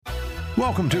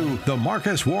Welcome to The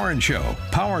Marcus Warren Show,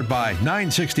 powered by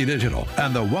 960 Digital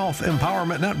and the Wealth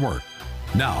Empowerment Network.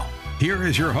 Now, here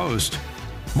is your host,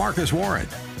 Marcus Warren.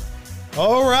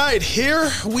 All right, here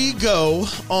we go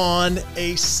on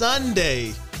a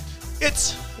Sunday.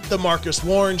 It's The Marcus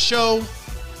Warren Show,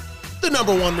 the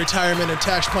number one retirement and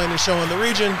tax planning show in the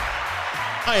region.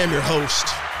 I am your host,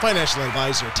 financial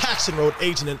advisor, tax enrolled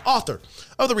agent, and author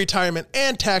of the Retirement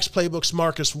and Tax Playbooks,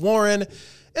 Marcus Warren.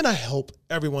 And I hope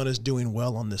everyone is doing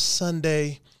well on this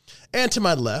Sunday. And to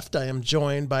my left, I am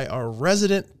joined by our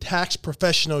resident tax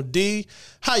professional, Dee.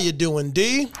 How you doing,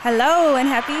 Dee? Hello, and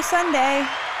happy Sunday.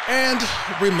 And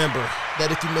remember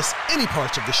that if you miss any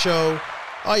parts of the show,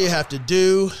 all you have to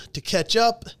do to catch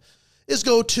up is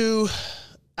go to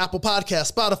Apple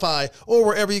Podcasts, Spotify, or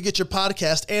wherever you get your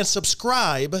podcast and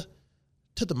subscribe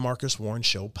to the Marcus Warren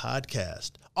Show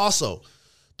podcast. Also,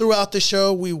 throughout the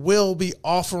show, we will be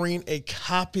offering a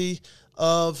copy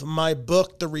of my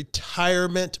book, The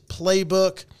Retirement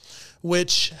Playbook,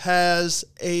 which has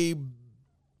a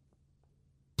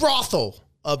brothel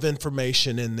of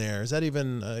information in there. Is that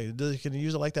even, can you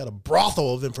use it like that? A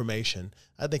brothel of information.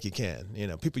 I think you can. You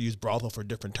know, people use brothel for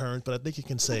different terms, but I think you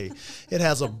can say it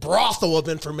has a brothel of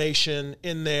information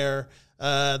in there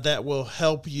that will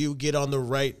help you get on the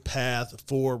right path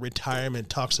for retirement.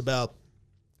 Talks about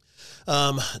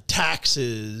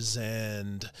taxes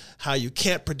and how you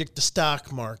can't predict the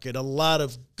stock market. A lot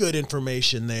of good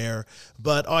information there,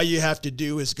 but all you have to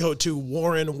do is go to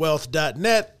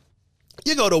warrenwealth.net.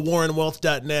 You go to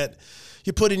warrenwealth.net,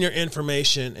 you put in your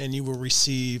information, and you will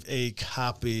receive a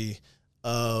copy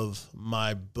of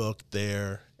my book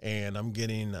there. And I'm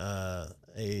getting a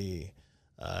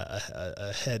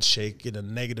head shake in a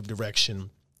negative direction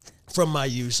from my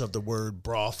use of the word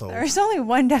brothel. There's only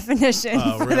one definition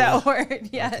for really? That word.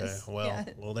 Yes. Okay. Well, yes.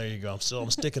 Well, there you go.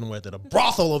 I'm sticking with it. A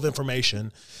brothel of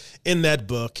information in that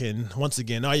book. And once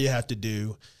again, all you have to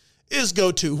do is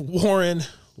go to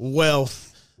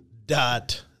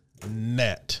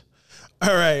warrenwealth.net.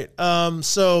 All right.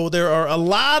 So there are a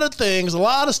lot of things, a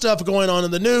lot of stuff going on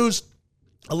in the news,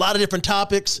 a lot of different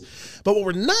topics. But what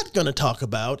we're not going to talk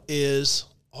about is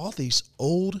all these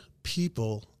old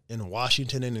people in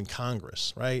Washington and in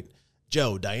Congress, right?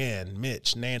 Joe, Diane,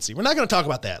 Mitch, Nancy. We're not going to talk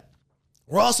about that.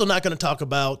 We're also not going to talk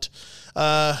about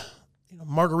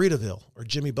Margaritaville or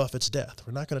Jimmy Buffett's death.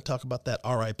 We're not going to talk about that.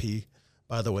 R.I.P.,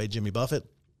 by the way, Jimmy Buffett.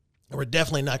 And we're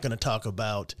definitely not going to talk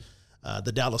about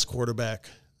the Dallas quarterback,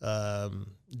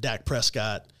 Dak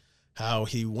Prescott, how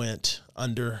he went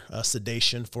under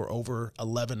sedation for over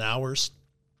 11 hours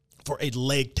for a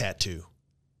leg tattoo.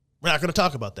 We're not going to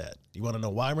talk about that. You want to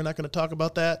know why we're not going to talk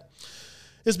about that?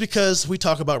 It's because we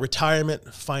talk about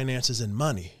retirement, finances, and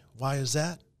money. Why is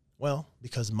that? Well,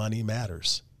 because money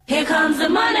matters. Here comes the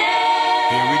money.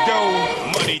 Here we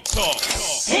go. Money talk.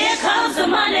 Here comes the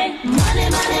money. Money, money,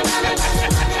 money, money,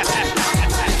 money.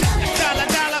 Dollar,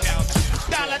 dollar,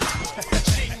 dollar.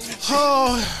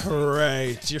 Oh,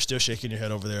 right. You're still shaking your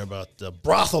head over there about the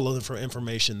brothel of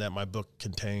information that my book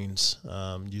contains,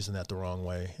 using that the wrong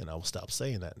way, and I will stop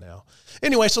saying that now.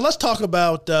 Anyway, so let's talk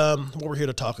about what we're here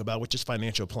to talk about, which is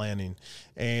financial planning.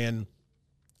 And,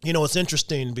 you know, it's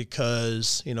interesting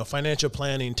because, you know, financial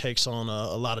planning takes on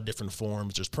a lot of different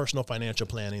forms. There's personal financial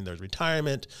planning, there's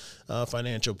retirement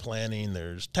financial planning,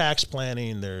 there's tax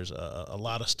planning, there's a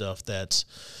lot of stuff that's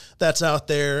out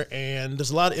there, and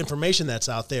there's a lot of information that's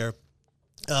out there.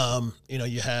 You know,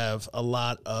 you have a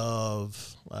lot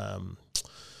of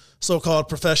so-called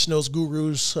professionals,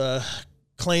 gurus,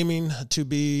 claiming to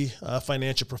be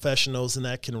financial professionals, and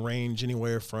that can range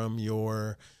anywhere from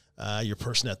your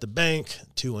person at the bank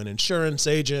to an insurance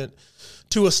agent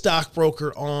to a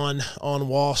stockbroker on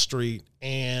Wall Street.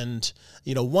 And,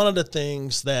 you know, one of the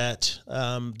things that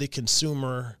the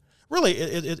consumer really,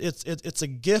 it's a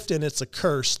gift and it's a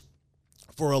curse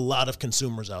for a lot of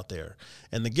consumers out there.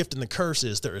 And the gift and the curse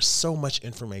is there is so much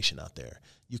information out there.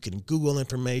 You can Google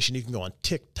information. You can go on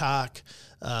TikTok,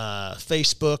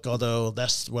 Facebook, although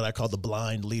that's what I call the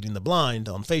blind leading the blind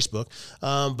on Facebook.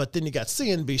 But then you got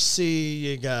CNBC,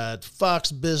 you got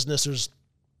Fox Business. There's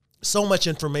so much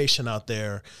information out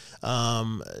there.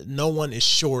 No one is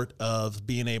short of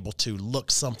being able to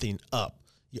look something up.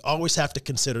 You always have to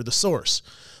consider the source.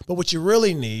 But what you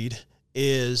really need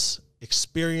is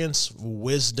experience,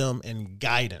 wisdom, and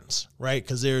guidance, right?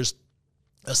 Because there's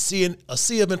a sea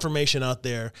of information out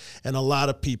there, and a lot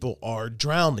of people are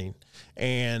drowning.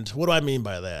 And what do I mean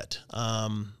by that?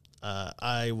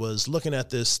 I was looking at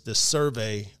this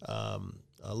survey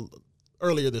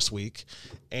earlier this week,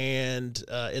 and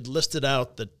it listed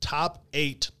out the top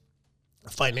 8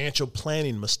 financial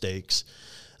planning mistakes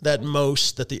that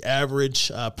the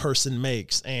average person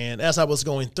makes. And as I was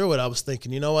going through it, I was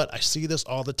thinking, you know what? I see this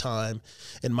all the time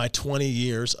in my 20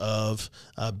 years of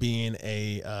being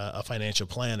a financial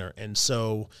planner. And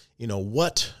so,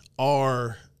 what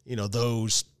are,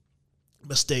 those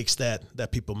mistakes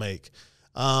that people make?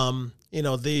 The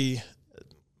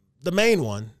main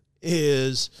one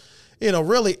is,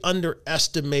 really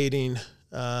underestimating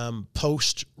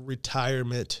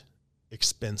post-retirement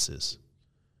expenses.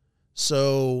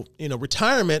 So,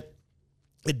 retirement,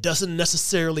 it doesn't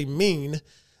necessarily mean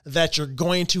that you're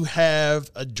going to have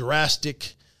a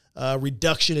drastic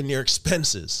reduction in your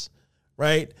expenses,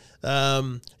 right?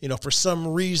 For some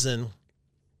reason,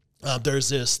 there's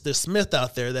this myth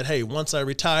out there that, hey, once I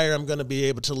retire, I'm going to be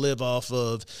able to live off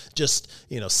of just,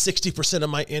 60% of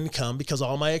my income because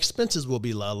all my expenses will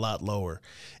be a lot lower.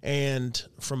 And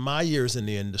from my years in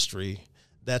the industry,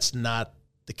 that's not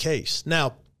the case.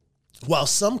 Now, while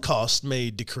some costs may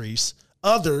decrease,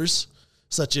 others,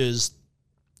 such as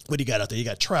what do you got out there? You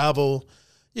got travel,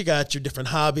 you got your different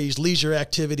hobbies, leisure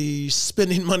activities,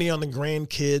 spending money on the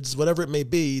grandkids, whatever it may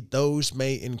be, those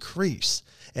may increase.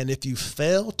 And if you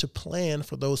fail to plan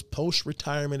for those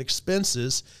post-retirement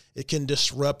expenses, it can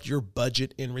disrupt your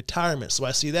budget in retirement. So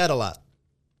I see that a lot.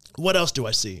 What else do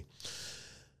I see?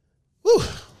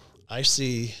 I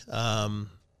see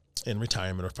in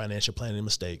retirement or financial planning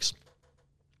mistakes,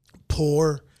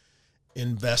 poor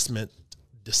investment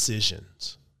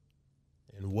decisions.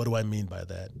 And what do I mean by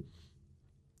that?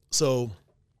 So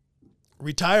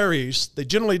retirees, they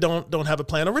generally don't have a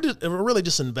plan, or really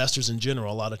just investors in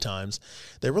general, a lot of times,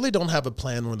 they really don't have a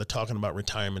plan when they're talking about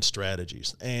retirement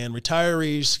strategies. And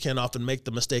retirees can often make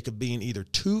the mistake of being either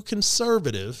too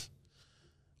conservative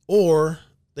or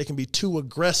they can be too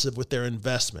aggressive with their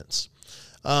investments.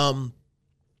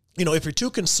 If you're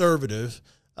too conservative,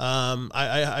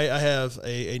 I have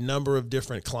a number of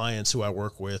different clients who I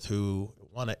work with who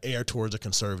want to err towards a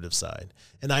conservative side,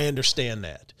 and I understand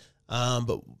that.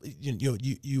 But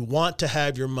you want to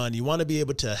have your money. You want to be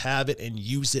able to have it and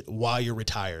use it while you're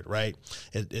retired, right?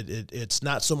 It's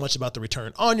not so much about the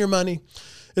return on your money.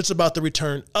 It's about the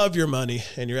return of your money,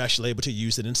 and you're actually able to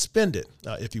use it and spend it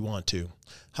if you want to.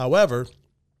 However,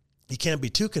 you can't be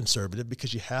too conservative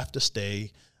because you have to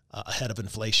stay ahead of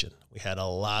inflation. We had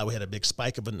a big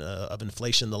spike of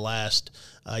inflation the last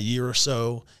year or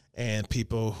so, and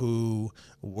people who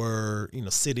were,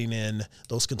 sitting in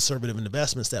those conservative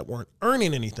investments that weren't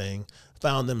earning anything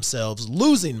found themselves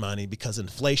losing money because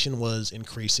inflation was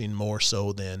increasing more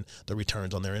so than the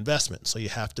returns on their investment. So you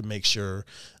have to make sure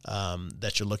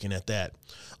that you're looking at that.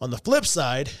 On the flip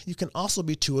side, you can also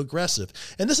be too aggressive.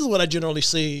 And this is what I generally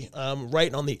see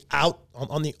right on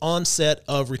the onset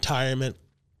of retirement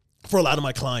for a lot of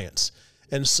my clients.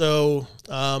 And so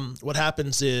what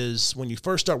happens is when you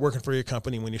first start working for your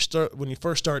company, when you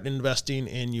first start investing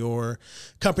in your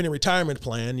company retirement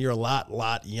plan, you're a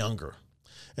lot younger.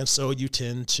 And so you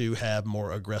tend to have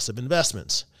more aggressive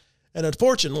investments. And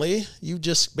unfortunately, you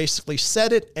just basically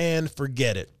set it and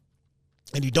forget it.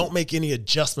 And you don't make any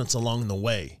adjustments along the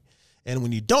way. And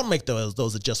when you don't make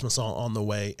those adjustments on the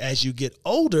way, as you get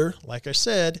older, like I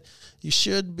said, you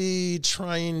should be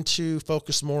trying to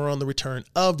focus more on the return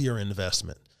of your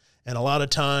investment. And a lot of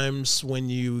times when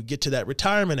you get to that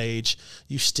retirement age,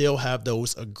 you still have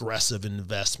those aggressive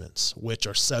investments, which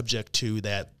are subject to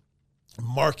that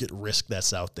market risk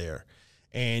that's out there.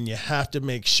 And you have to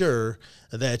make sure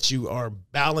that you are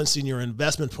balancing your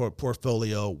investment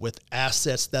portfolio with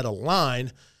assets that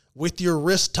align with your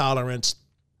risk tolerance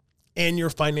and your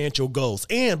financial goals.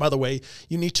 And by the way,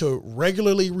 you need to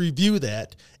regularly review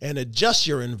that and adjust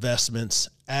your investments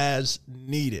as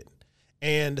needed.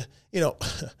 And,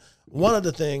 one of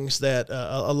the things that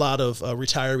a lot of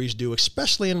retirees do,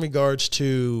 especially in regards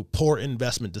to poor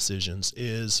investment decisions,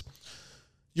 is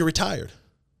you're retired.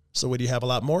 So what do you have a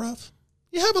lot more of?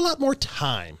 You have a lot more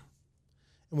time.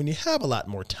 And when you have a lot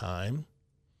more time,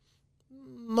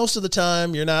 most of the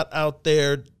time you're not out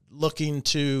there looking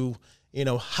to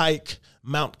hike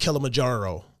Mount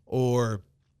Kilimanjaro or,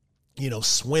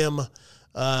 swim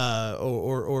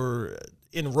or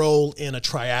enroll in a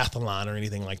triathlon or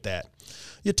anything like that.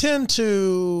 You tend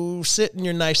to sit in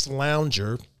your nice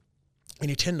lounger and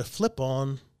you tend to flip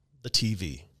on the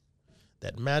TV,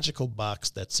 that magical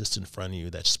box that sits in front of you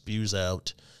that spews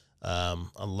out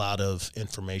a lot of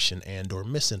information and or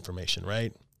misinformation,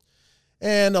 right?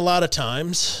 And a lot of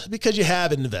times, because you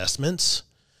have investments,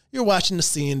 you're watching the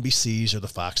CNBCs or the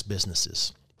Fox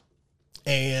businesses.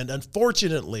 And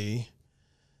unfortunately,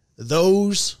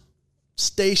 those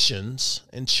stations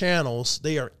and channels,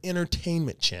 they are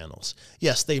entertainment channels.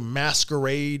 Yes, they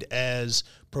masquerade as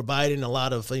providing a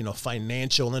lot of,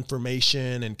 financial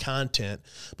information and content.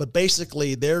 But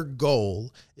basically their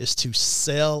goal is to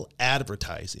sell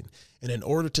advertising. And in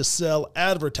order to sell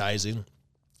advertising,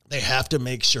 they have to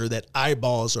make sure that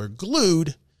eyeballs are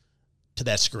glued to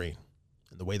that screen.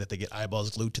 And the way that they get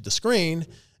eyeballs glued to the screen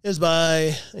is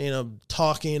by,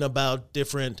 talking about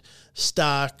different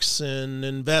stocks and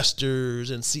investors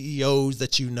and CEOs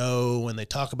that when they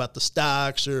talk about the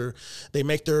stocks, or they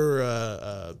make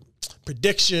their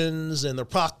predictions and their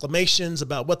proclamations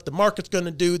about what the market's going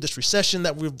to do, this recession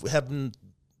that we have been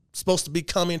supposed to be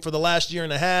coming for the last year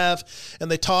and a half, and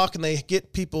they talk and they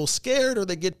get people scared, or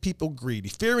they get people greedy.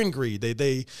 Fear and greed.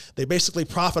 They basically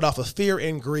profit off of fear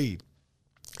and greed.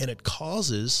 And it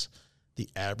causes the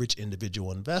average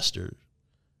individual investor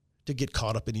to get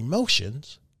caught up in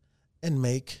emotions and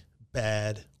make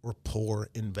bad or poor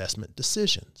investment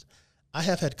decisions. I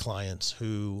have had clients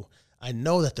who I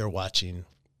know that they're watching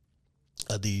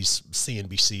these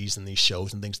CNBCs and these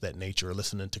shows and things of that nature, or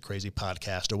listening to crazy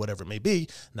podcasts or whatever it may be.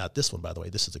 Not this one, by the way.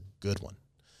 This is a good one.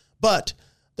 But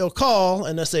they'll call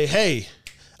and they'll say, hey,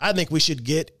 I think we should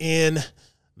get in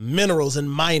minerals and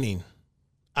mining,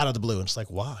 out of the blue. And it's like,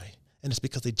 why? And it's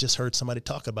because they just heard somebody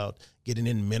talk about getting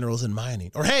in minerals and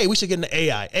mining. Or, hey, we should get into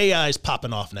AI. AI is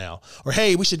popping off now. Or,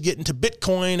 hey, we should get into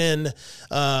Bitcoin and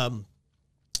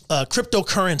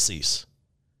cryptocurrencies.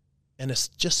 And it's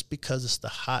just because it's the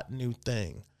hot new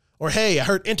thing. Or, hey, I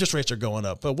heard interest rates are going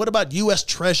up. But what about U.S.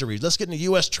 Treasuries? Let's get into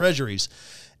U.S. Treasuries.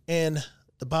 And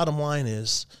the bottom line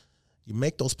is you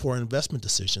make those poor investment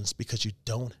decisions because you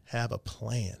don't have a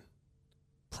plan.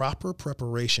 Proper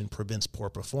preparation prevents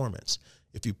poor performance.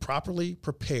 If you properly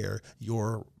prepare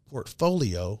your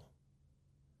portfolio,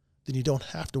 then you don't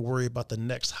have to worry about the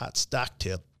next hot stock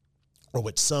tip, or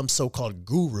what some so-called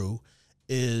guru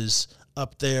is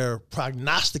up there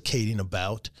prognosticating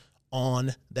about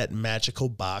on that magical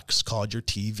box called your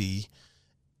TV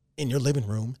in your living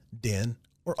room, den,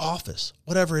 or office,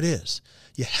 whatever it is.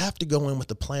 You have to go in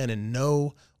with a plan and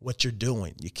know what you're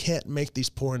doing. You can't make these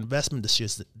poor investment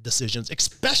decisions,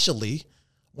 especially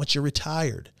once you're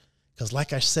retired. Because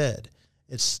like I said,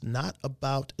 it's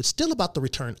still about the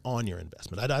return on your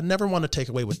investment. I never want to take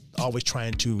away with always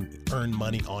trying to earn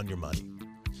money on your money.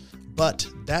 But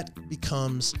that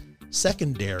becomes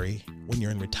secondary when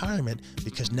you're in retirement,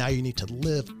 because now you need to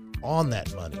live on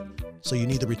that money. So you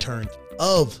need the return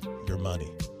of your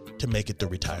money to make it to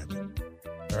retirement.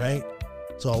 All right?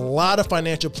 So a lot of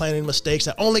financial planning mistakes.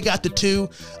 I only got to 2.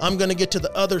 I'm going to get to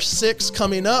the other 6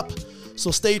 coming up.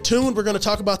 So stay tuned. We're going to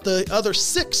talk about the other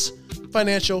 6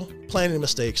 financial planning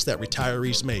mistakes that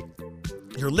retirees make.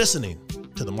 You're listening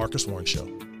to The Marcus Warren Show.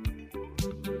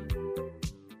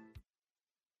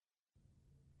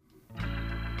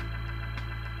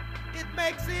 It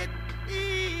makes it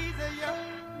easier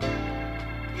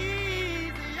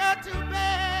to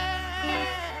bear.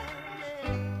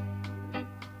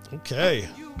 Okay.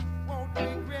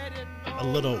 A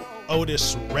little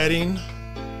Otis Redding.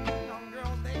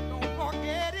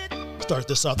 Start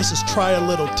this off. This is Try a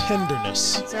Little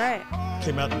Tenderness. That's right.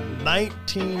 Came out in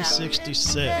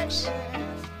 1966.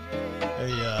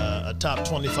 A top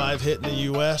 25 hit in the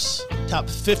U.S., top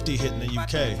 50 hit in the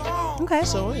U.K. Okay.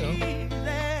 So,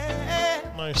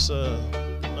 nice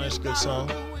good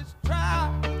song.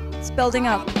 It's building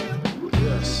up.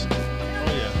 Yes. Oh,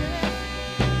 yeah.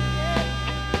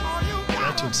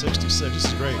 1966. This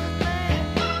is great.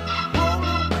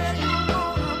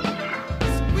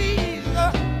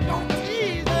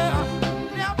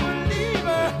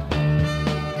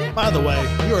 By the way,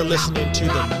 you are listening to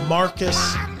the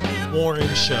Marcus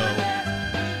Warren Show.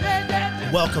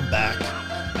 Welcome back.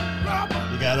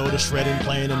 You got Otis Redding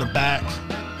playing in the back.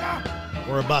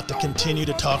 We're about to continue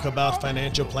to talk about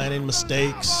financial planning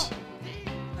mistakes.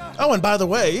 Oh, and by the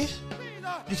way,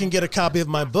 you can get a copy of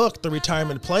my book, The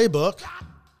Retirement Playbook.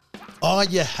 All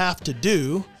you have to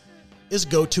do is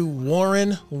go to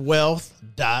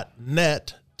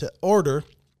warrenwealth.net to order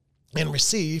and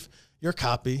receive your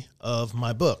copy of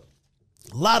my book.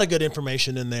 A lot of good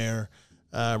information in there,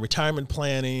 retirement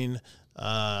planning,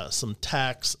 some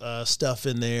tax stuff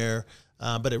in there,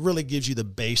 but it really gives you the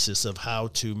basis of how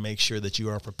to make sure that you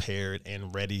are prepared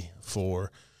and ready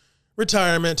for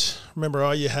retirement. Remember,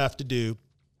 all you have to do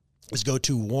is go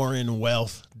to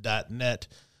warrenwealth.net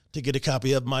to get a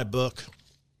copy of my book,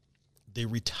 The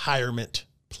Retirement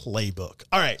Playbook.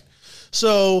 All right.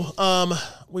 So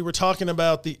we were talking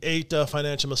about the 8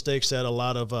 financial mistakes that a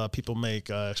lot of people make,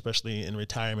 especially in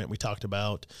retirement. We talked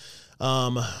about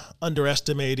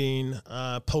underestimating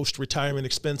post-retirement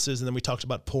expenses, and then we talked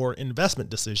about poor investment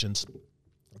decisions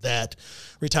that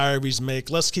retirees make.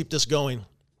 Let's keep this going.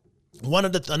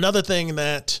 Another thing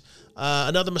that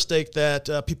another mistake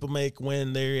that people make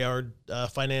when they are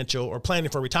financial or planning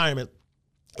for retirement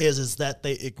is that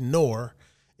they ignore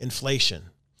inflation.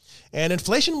 And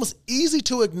inflation was easy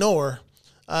to ignore,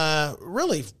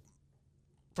 really,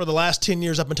 for the last 10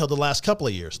 years up until the last couple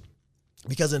of years,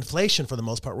 because inflation, for the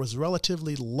most part, was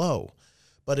relatively low.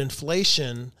 But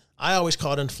inflation, I always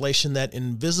called inflation that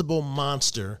invisible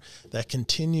monster that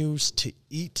continues to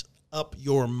eat up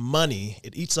your money.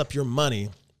 It eats up your money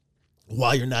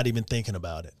while you're not even thinking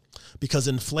about it. Because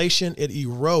inflation, it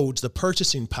erodes the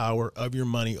purchasing power of your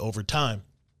money over time.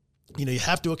 You know, you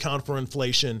have to account for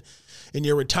inflation in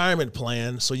your retirement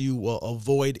plan so you will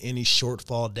avoid any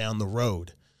shortfall down the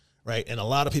road, right? And a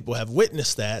lot of people have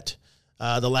witnessed that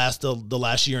the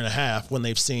last year and a half when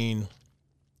they've seen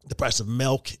the price of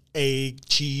milk, egg,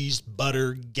 cheese,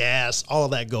 butter, gas, all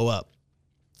of that go up.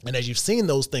 And as you've seen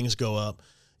those things go up,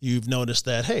 you've noticed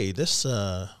that, hey, this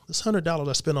 $100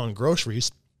 I spent on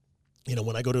groceries, you know,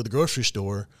 when I go to the grocery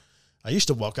store, I used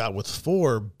to walk out with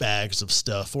 4 bags of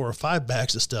stuff, 4 or 5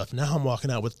 bags of stuff. Now I'm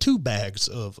walking out with 2 bags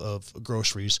of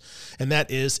groceries. And that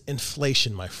is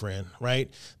inflation, my friend,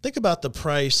 right? Think about the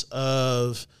price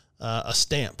of a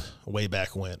stamp way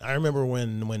back when. I remember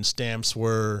when stamps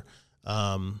were,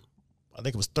 I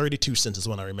think it was 32 cents is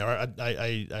when I remember.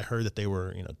 I heard that they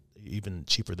were, you know, even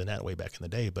cheaper than that way back in the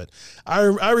day. But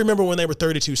I remember when they were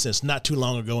 32 cents not too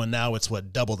long ago, and now it's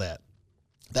double that.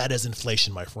 That is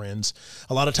inflation, my friends.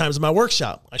 A lot of times in my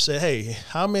workshop, I say, hey,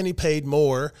 how many paid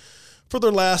more for their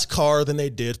last car than they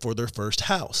did for their first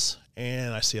house?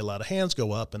 And I see a lot of hands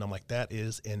go up, and I'm like, that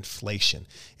is inflation.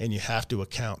 And you have to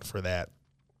account for that,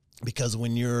 because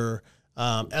when you're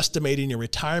estimating your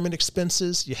retirement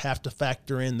expenses, you have to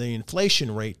factor in the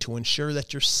inflation rate to ensure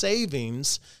that your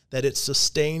savings, that it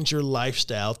sustains your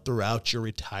lifestyle throughout your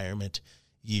retirement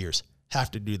years.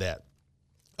 Have to do that.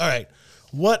 All right.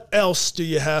 What else do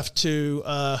you have to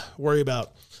worry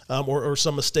about, or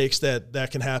some mistakes that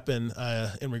can happen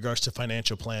in regards to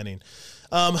financial planning?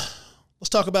 Let's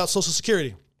talk about Social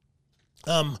Security.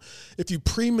 If you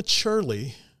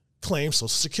prematurely claim Social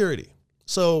Security.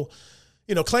 So,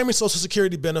 you know, claiming Social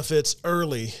Security benefits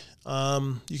early,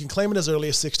 you can claim it as early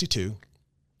as 62.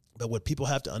 But what people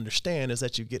have to understand is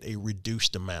that you get a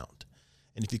reduced amount.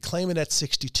 And if you claim it at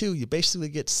 62, you basically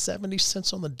get 70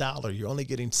 cents on the dollar. You're only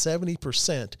getting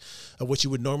 70% of what you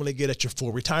would normally get at your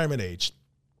full retirement age.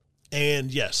 And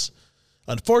yes,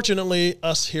 unfortunately,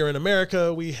 us here in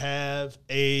America, we have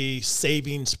a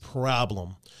savings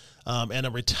problem and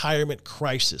a retirement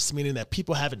crisis, meaning that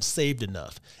people haven't saved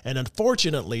enough. And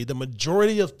unfortunately, the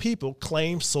majority of people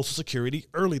claim Social Security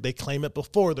early. They claim it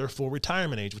before their full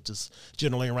retirement age, which is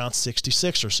generally around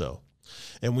 66 or so.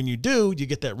 And when you do, you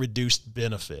get that reduced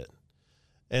benefit.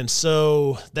 And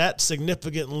so that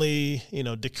significantly, you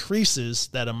know, decreases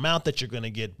that amount that you're going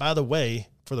to get, by the way,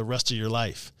 for the rest of your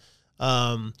life.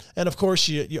 And of course,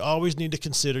 you always need to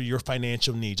consider your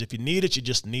financial needs. If you need it, you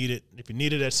just need it. If you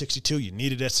need it at 62, you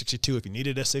need it at 62. If you need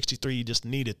it at 63, you just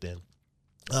need it then.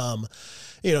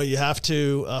 You know, you have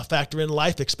to factor in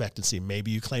life expectancy. Maybe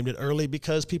you claimed it early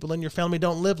because people in your family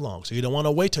don't live long. So you don't want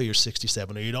to wait till you're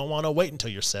 67, or you don't want to wait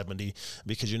until you're 70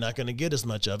 because you're not going to get as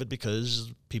much of it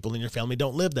because people in your family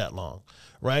don't live that long,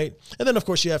 right? And then, of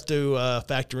course, you have to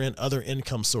factor in other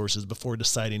income sources before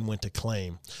deciding when to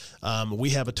claim.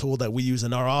 We have a tool that we use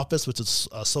in our office, which is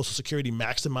a Social Security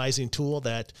maximizing tool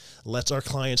that lets our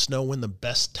clients know when the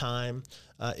best time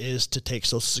is to take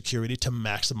Social Security to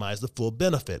maximize the full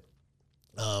benefit.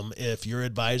 If your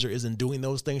advisor isn't doing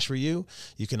those things for you,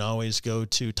 you can always go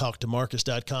to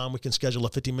talktomarcus.com. We can schedule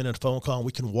a 50-minute phone call, and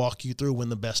we can walk you through when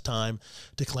the best time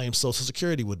to claim Social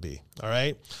Security would be. All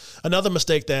right. Another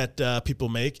mistake that people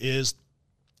make is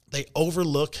they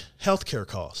overlook healthcare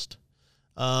cost.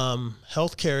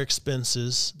 Healthcare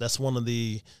expenses, that's one of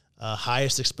the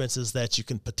highest expenses that you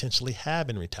can potentially have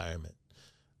in retirement,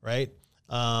 right?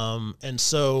 And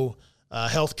so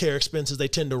healthcare expenses, they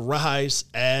tend to rise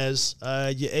as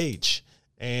you age.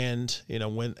 And, you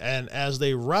know, as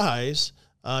they rise,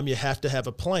 you have to have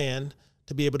a plan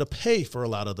to be able to pay for a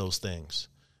lot of those things,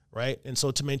 right? And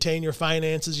so to maintain your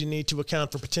finances, you need to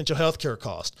account for potential healthcare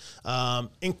costs,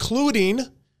 including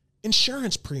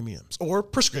insurance premiums or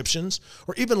prescriptions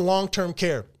or even long-term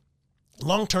care.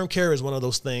 Long-term care is one of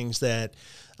those things that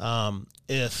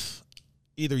if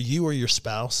either you or your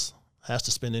spouse has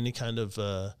to spend any kind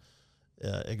of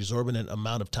exorbitant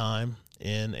amount of time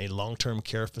in a long-term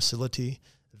care facility,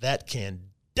 that can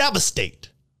devastate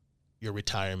your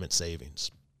retirement savings.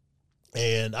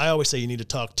 And I always say you need to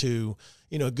talk to,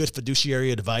 a good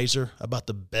fiduciary advisor about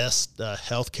the best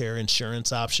healthcare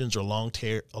insurance options or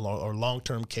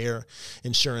long-term care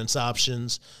insurance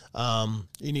options.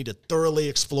 You need to thoroughly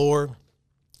explore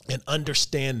and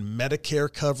understand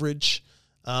Medicare coverage.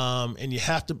 And you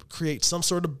have to create some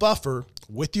sort of buffer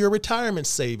with your retirement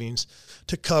savings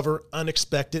to cover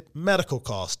unexpected medical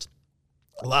costs.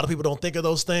 A lot of people don't think of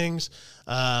those things.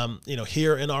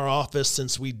 Here in our office,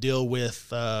 since we deal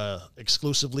with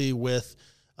exclusively with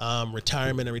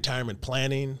retirement and retirement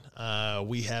planning,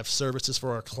 we have services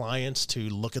for our clients to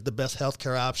look at the best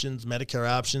healthcare options, Medicare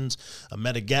options,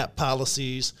 Medigap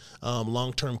policies,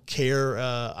 long-term care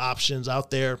options out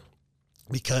there.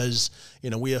 Because,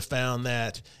 we have found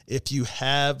that if you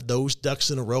have those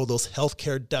ducks in a row, those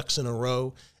healthcare ducks in a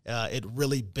row, it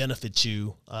really benefits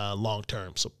you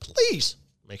long-term. So please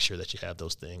make sure that you have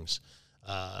those things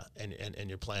and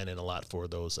you're planning a lot for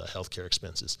those healthcare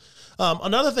expenses.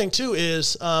 Another thing, too,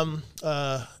 is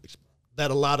that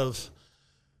a lot of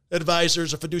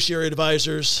advisors or fiduciary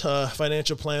advisors,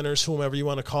 financial planners, whomever you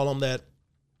want to call them, that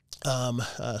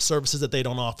services that they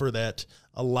don't offer that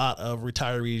a lot of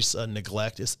retirees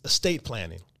neglect is estate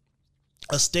planning.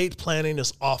 Estate planning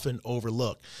is often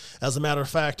overlooked. As a matter of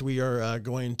fact, we are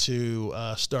going to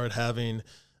start having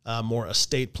more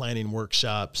estate planning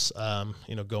workshops,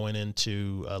 going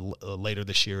into later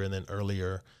this year and then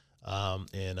earlier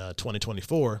in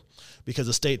 2024, because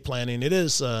estate planning, it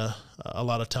is a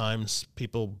lot of times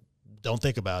people don't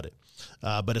think about it,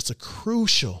 but it's a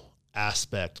crucial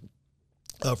aspect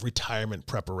of retirement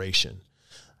preparation.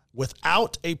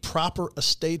 Without a proper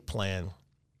estate plan,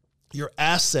 your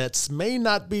assets may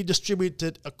not be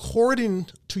distributed according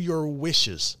to your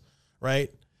wishes, right?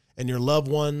 And your loved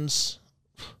ones,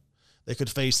 they could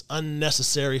face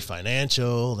unnecessary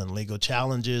financial and legal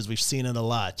challenges. We've seen it a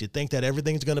lot. You think that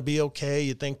everything's going to be okay.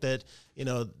 You think that,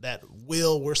 that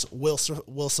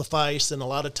will suffice. And a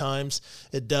lot of times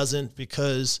it doesn't,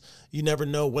 because you never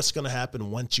know what's going to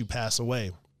happen once you pass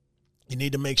away. You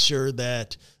need to make sure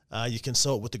that you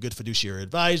consult with a good fiduciary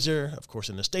advisor, of course,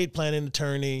 an estate planning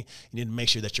attorney. You need to make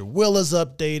sure that your will is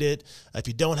updated. If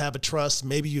you don't have a trust,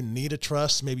 maybe you need a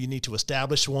trust. Maybe you need to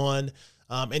establish one.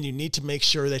 And you need to make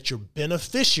sure that your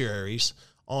beneficiaries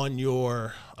on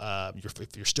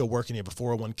if you're still working, you have a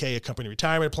 401k, a company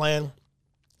retirement plan.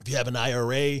 If you have an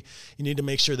IRA, you need to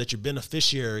make sure that your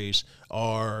beneficiaries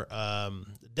are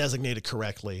designated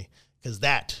correctly, because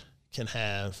that can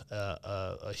have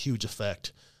a huge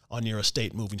effect on your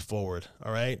estate moving forward.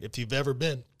 All right. If you've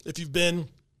been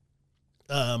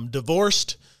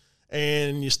divorced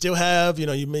and you still have,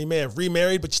 you may have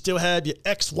remarried, but you still have your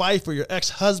ex-wife or your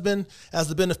ex-husband as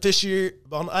the beneficiary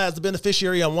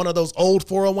on one of those old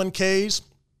 401ks,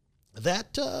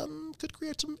 that could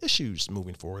create some issues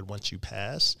moving forward once you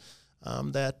pass.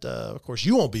 Of course,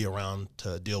 you won't be around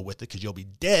to deal with it because you'll be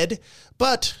dead.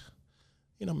 But,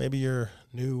 maybe your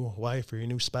new wife or your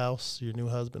new spouse, your new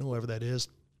husband, whoever that is,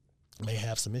 may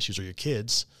have some issues, or your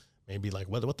kids may be like,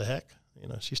 what the heck?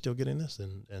 She's still getting this.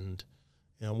 And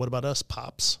what about us,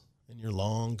 pops? And you're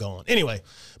long gone. Anyway,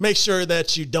 make sure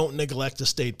that you don't neglect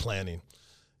estate planning.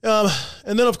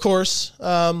 And then, of course,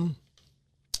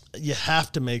 you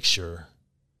have to make sure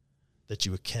that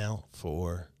you account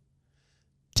for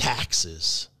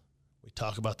taxes. We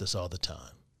talk about this all the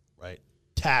time, right?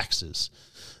 Taxes.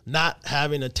 Not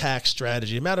having a tax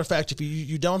strategy. Matter of fact, if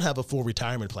you don't have a full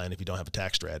retirement plan, if you don't have a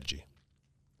tax strategy,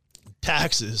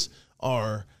 taxes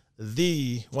are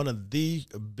one of the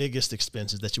biggest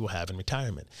expenses that you will have in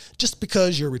retirement. Just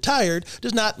because you're retired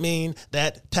does not mean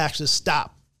that taxes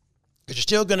stop, because you're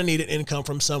still going to need an income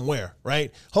from somewhere,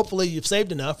 right? Hopefully you've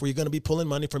saved enough where you're going to be pulling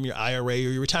money from your IRA or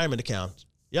your retirement account.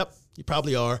 Yep, you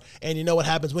probably are. And you know what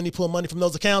happens when you pull money from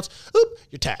those accounts?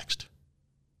 You're taxed.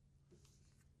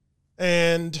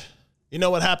 And you know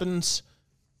what happens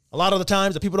a lot of the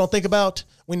times that people don't think about?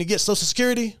 When you get Social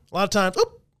Security, a lot of times,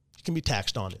 you can be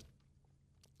taxed on it.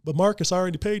 But Marcus, I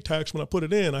already paid tax when I put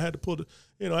it in. I had to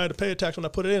pay a tax when I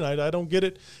put it in. I don't get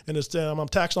it. And it's, I'm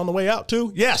taxed on the way out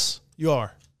too. Yes, you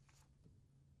are.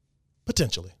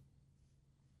 Potentially.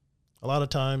 A lot of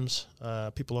times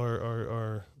people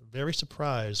are very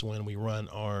surprised when we run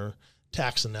our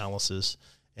tax analysis,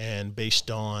 and based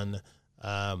on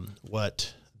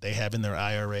what they have in their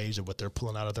IRAs or what they're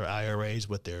pulling out of their IRAs,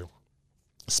 what their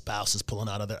spouse is pulling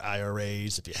out of their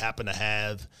IRAs. If you happen to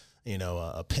have,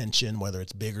 a pension, whether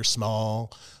it's big or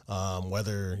small,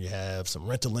 whether you have some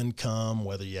rental income,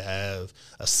 whether you have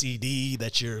a CD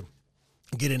that you're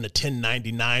getting a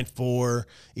 1099 for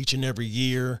each and every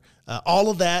year, all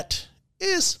of that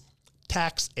is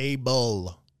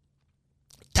taxable.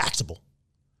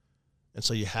 And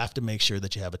so you have to make sure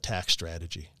that you have a tax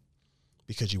strategy,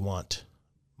 because you want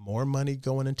more money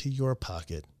going into your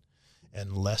pocket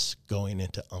and less going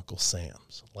into Uncle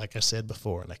Sam's. Like I said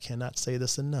before, and I cannot say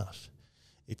this enough,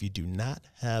 if you do not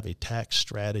have a tax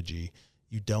strategy,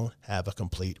 you don't have a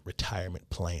complete retirement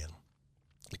plan.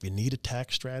 If you need a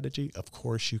tax strategy, of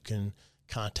course you can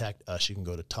contact us. You can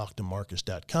go to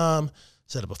talktomarcus.com,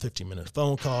 set up a 15-minute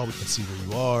phone call. We can see where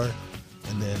you are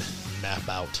and then map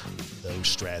out those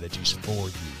strategies for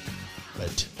you.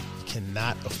 But you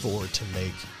cannot afford to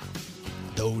make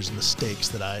those mistakes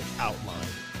that I outlined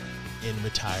in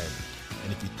retirement.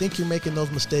 And if you think you're making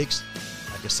those mistakes,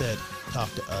 like I said,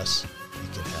 talk to us. We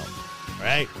can help. All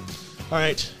right. All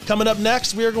right. Coming up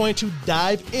next, we are going to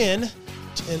dive in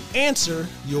and answer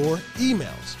your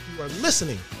emails. You are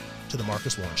listening to The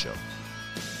Marcus Warren Show.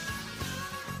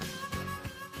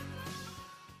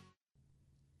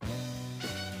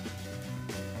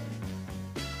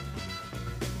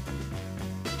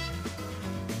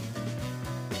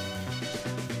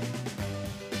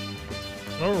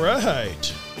 All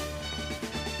right.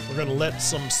 We're going to let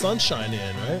some sunshine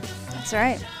in, right? That's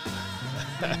right.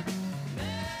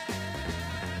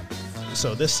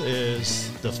 So this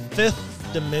is The Fifth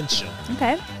Dimension.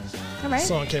 Okay. All right. The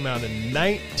song came out in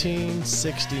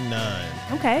 1969.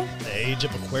 Okay. The age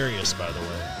of Aquarius, by the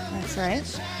way. That's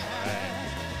right.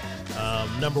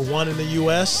 Number 1 in the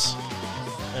U.S.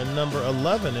 and number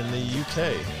 11 in the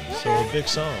U.K. So a big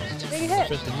song. Big hit.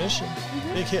 Fifth Dimension.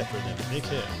 Big hit for them. Big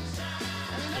hit.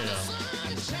 You know,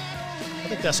 I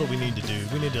think that's what we need to do.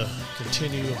 We need to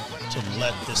continue to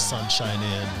let this sunshine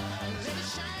in.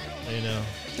 You know.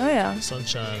 Oh, yeah.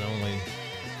 Sunshine only,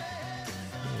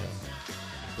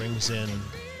 brings in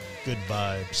good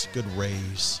vibes, good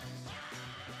rays.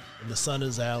 When the sun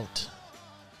is out,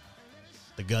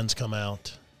 the guns come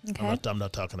out. Okay. I'm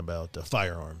not talking about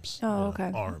firearms. Oh,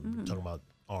 okay. Arms. I'm talking about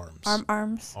arms.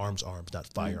 Arms. Arms, not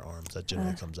firearms. That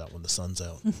generally comes out when the sun's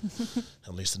out,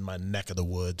 at least in my neck of the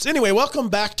woods. Anyway, welcome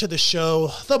back to the show,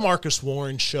 The Marcus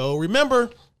Warren Show. Remember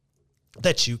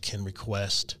that you can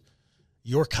request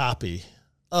your copy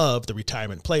of the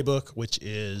Retirement Playbook, which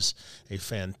is a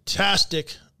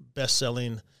fantastic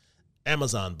best-selling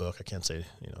Amazon book. I can't say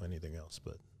anything else,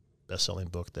 but best-selling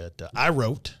book that I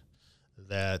wrote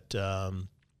that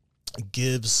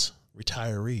gives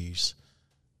retirees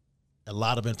a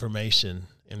lot of information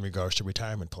in regards to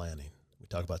retirement planning. We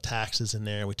talk about taxes in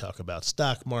there. We talk about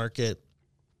stock market.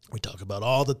 We talk about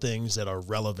all the things that are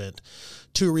relevant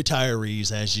to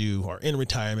retirees as you are in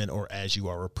retirement or as you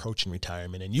are approaching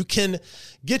retirement. And you can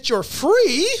get your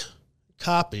free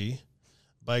copy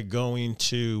by going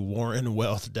to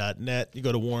warrenwealth.net. You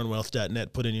go to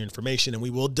warrenwealth.net, put in your information, and we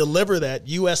will deliver that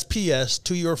USPS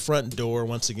to your front door.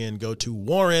 Once again, go to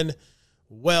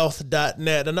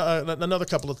warrenwealth.net. Another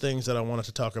couple of things that I wanted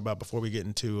to talk about before we get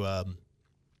into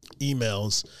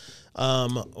emails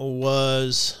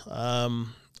was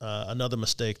another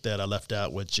mistake that I left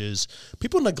out, which is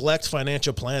people neglect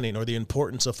financial planning or the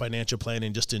importance of financial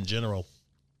planning just in general,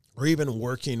 or even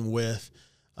working with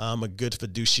a good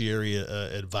fiduciary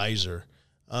advisor.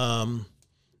 A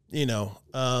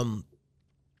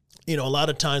lot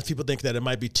of times people think that it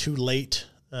might be too late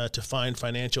to find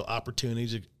financial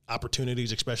opportunities,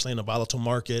 especially in a volatile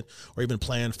market, or even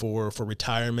plan for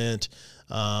retirement.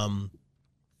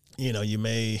 You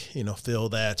may feel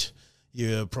that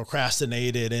you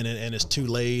procrastinated and it's too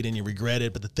late and you regret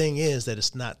it. But the thing is that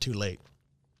it's not too late.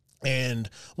 And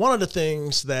one of the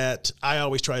things that I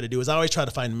always try to do is I always try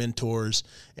to find mentors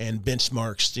and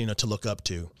benchmarks, to look up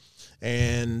to.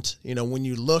 And, when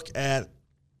you look at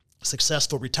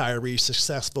successful retirees,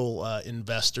 successful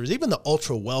investors, even the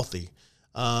ultra wealthy,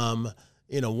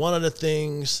 one of the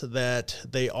things that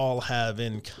they all have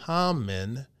in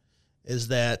common is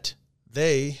that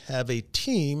they have a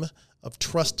team of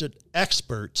trusted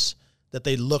experts that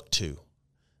they look to.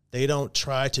 They don't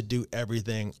try to do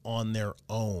everything on their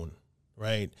own,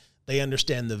 right? They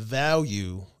understand the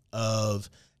value of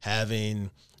having,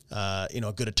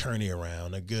 a good attorney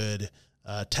around, a good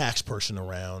tax person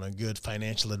around, a good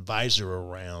financial advisor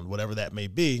around, whatever that may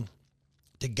be,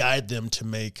 to guide them to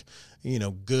make,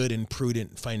 good and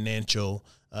prudent financial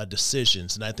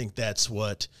decisions. And I think that's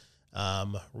what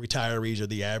retirees or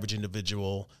the average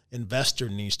individual investor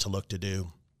needs to look to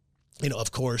do.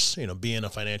 Of course, being a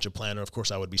financial planner, of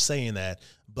course, I would be saying that.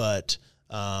 But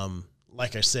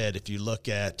like I said, if you look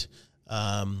at,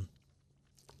 the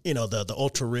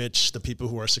ultra rich, the people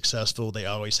who are successful, they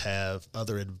always have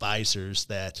other advisors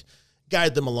that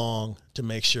guide them along to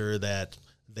make sure that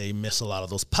they miss a lot of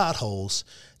those potholes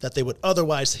that they would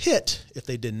otherwise hit if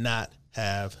they did not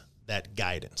have that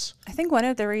guidance. I think one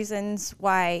of the reasons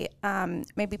why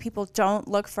maybe people don't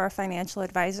look for a financial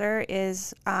advisor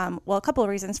is, a couple of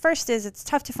reasons. First is it's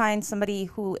tough to find somebody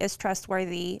who is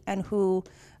trustworthy and who,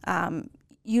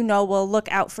 will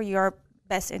look out for your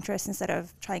best interest instead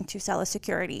of trying to sell a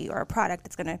security or a product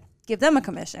that's going to give them a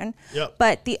commission. Yep.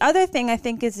 But the other thing I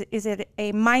think is it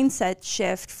a mindset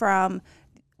shift from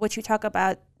what you talk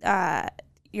about,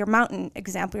 your mountain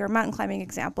example, your mountain climbing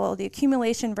example, the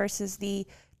accumulation versus the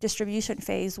distribution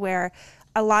phase, where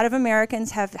a lot of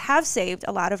Americans have saved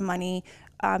a lot of money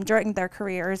during their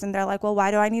careers, and they're like, well,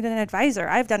 why do I need an advisor?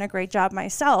 I've done a great job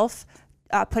myself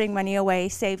putting money away,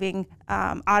 saving,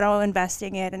 auto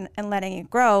investing it, and letting it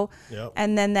grow. Yep.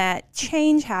 And then that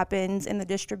change happens in the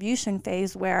distribution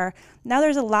phase, where now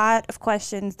there's a lot of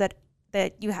questions that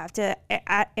you have to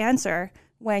answer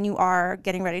when you are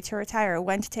getting ready to retire,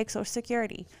 when to take Social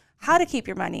Security, how to keep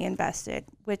your money invested,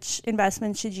 which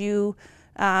investment should you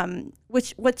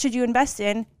what should you invest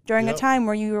in during a time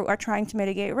where you are trying to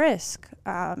mitigate risk?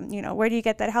 Where do you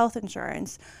get that health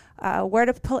insurance? Where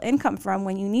to pull income from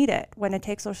when you need it, when it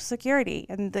takes Social Security,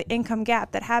 and the income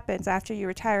gap that happens after you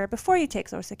retire before you take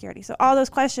Social Security. So all those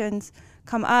questions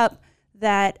come up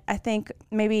that I think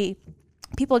maybe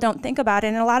people don't think about it,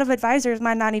 and a lot of advisors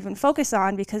might not even focus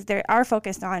on because they are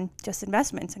focused on just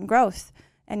investments and growth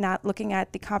and not looking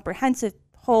at the comprehensive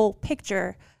whole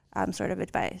picture sort of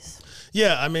advice.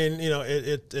 Yeah, I mean,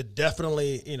 it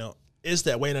definitely, is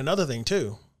that way. And another thing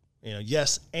too,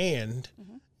 yes, and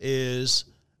is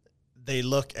they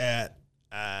look at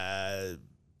the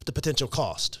potential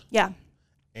cost. Yeah.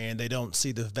 And they don't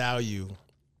see the value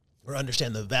or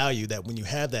understand the value that when you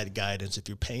have that guidance, if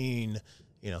you're paying,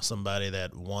 somebody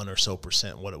that 1% or so,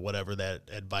 whatever that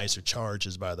advisor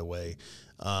charges, by the way,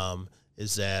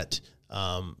 is that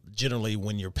generally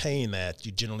when you're paying that,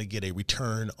 you generally get a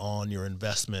return on your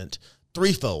investment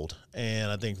threefold.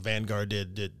 And I think Vanguard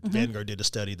did a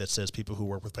study that says people who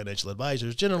work with financial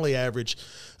advisors generally average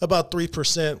about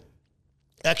 3%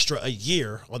 extra a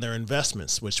year on their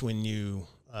investments, which when you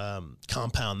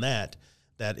compound that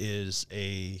is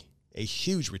a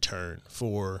huge return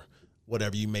for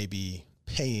whatever you may be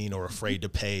paying or afraid to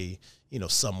pay,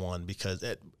 someone, because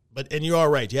and you are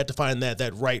right. You have to find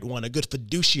that right one, a good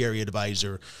fiduciary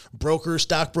advisor.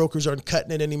 Stockbrokers aren't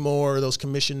cutting it anymore. Those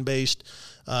commission-based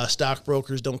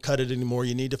stockbrokers don't cut it anymore.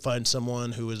 You need to find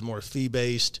someone who is more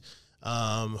fee-based,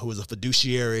 who is a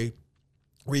fiduciary,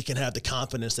 where you can have the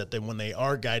confidence that when they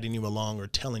are guiding you along or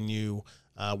telling you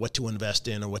what to invest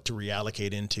in or what to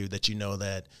reallocate into, that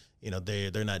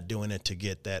that they're not doing it to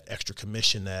get that extra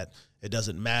commission, that it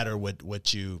doesn't matter what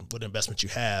investment you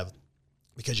have,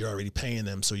 because you're already paying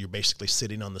them. So you're basically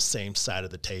sitting on the same side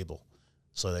of the table.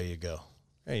 So there you go.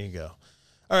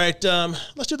 All right.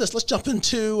 Let's do this. Let's jump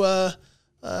into,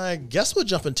 I guess we'll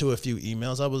jump into a few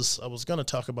emails. I was going to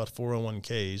talk about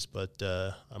 401ks, but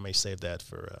I may save that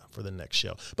for the next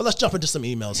show. But let's jump into some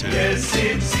emails here. Yes,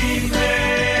 it's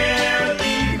email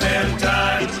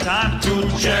time. It's time to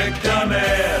check the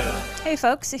mail. Hey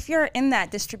folks, if you're in that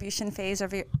distribution phase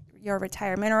of your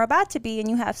retirement or about to be, and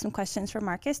you have some questions for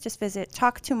Marcus, just visit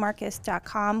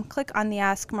talktomarcus.com, click on the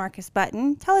Ask Marcus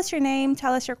button, tell us your name,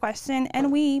 tell us your question,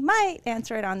 and we might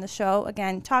answer it on the show.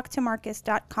 Again,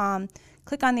 talktomarcus.com,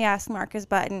 click on the Ask Marcus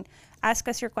button, ask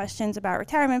us your questions about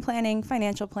retirement planning,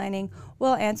 financial planning.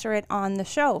 We'll answer it on the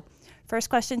show. First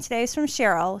question today is from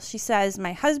Cheryl. She says,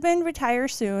 my husband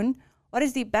retires soon. What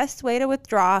is the best way to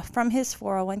withdraw from his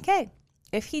 401k?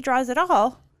 If he draws it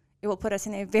all, it will put us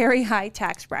in a very high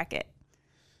tax bracket.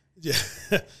 Yeah.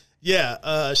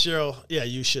 Cheryl,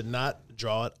 you should not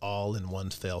draw it all in one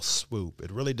fell swoop.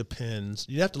 It really depends.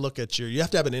 You have to look at you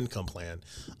have to have an income plan.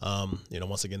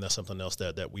 Once again, that's something else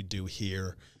that we do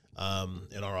here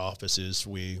in our offices.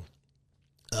 We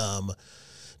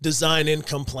design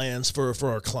income plans for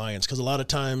our clients, because a lot of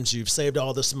times you've saved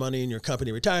all this money in your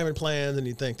company retirement plans and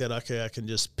you think that, okay, I can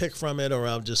just pick from it, or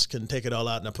can take it all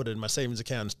out and I put it in my savings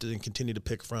account and continue to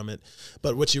pick from it.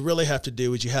 But what you really have to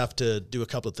do is you have to do a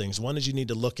couple of things. One is you need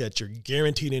to look at your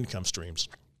guaranteed income streams.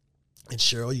 And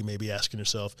Cheryl, you may be asking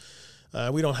yourself,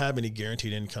 we don't have any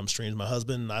guaranteed income streams. My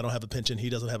husband, I don't have a pension.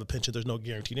 He doesn't have a pension. There's no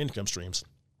guaranteed income streams.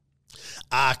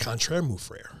 Contraire, mon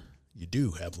frère, you do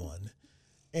have one.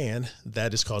 And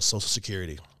that is called Social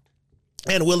Security.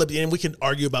 And we can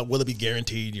argue about will it be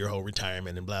guaranteed your whole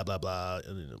retirement and blah, blah, blah,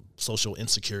 and social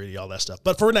insecurity, all that stuff.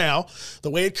 But for now, the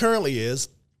way it currently is,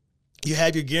 you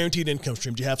have your guaranteed income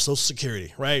streams. You have Social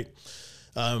Security, right?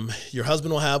 Your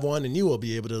husband will have one, and you will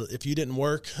be able to, if you didn't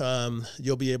work,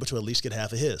 you'll be able to at least get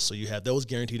half of his. So you have those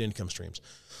guaranteed income streams.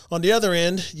 On the other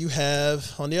end, you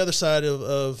have, on the other side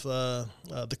of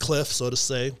the cliff, so to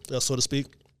speak,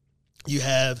 You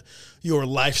have your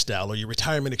lifestyle or your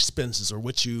retirement expenses or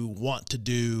what you want to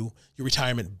do, your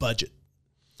retirement budget.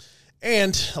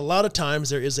 And a lot of times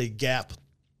there is a gap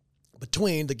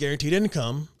between the guaranteed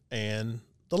income and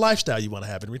the lifestyle you want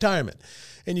to have in retirement.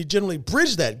 And you generally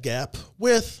bridge that gap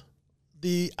with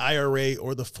the IRA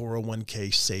or the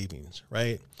 401k savings,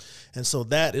 right? And so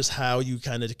that is how you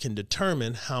kind of can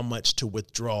determine how much to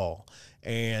withdraw.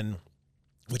 And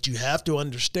what you have to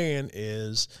understand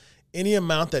is any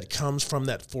amount that comes from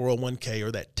that 401k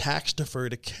or that tax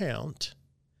deferred account,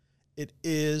 it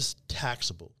is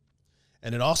taxable.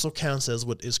 And it also counts as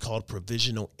what is called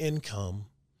provisional income,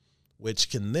 which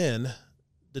can then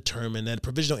determine that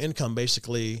provisional income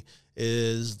basically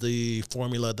is the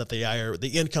formula that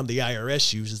the income the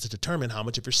IRS uses to determine how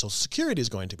much of your Social Security is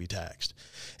going to be taxed.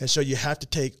 And so you have to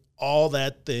take all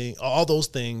those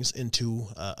things into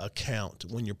account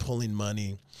when you're pulling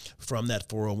money from that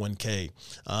 401k.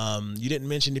 You didn't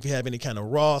mention if you have any kind of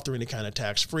Roth or any kind of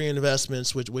tax-free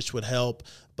investments, which would help.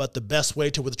 But the best way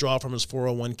to withdraw from his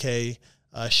 401k,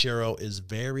 Cheryl, is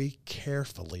very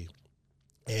carefully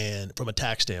and from a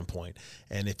tax standpoint.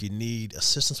 And if you need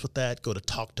assistance with that, go to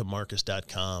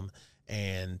talktomarcus.com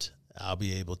and I'll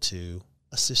be able to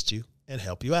assist you and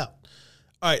help you out.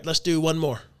 All right, let's do one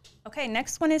more. Okay,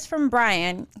 next one is from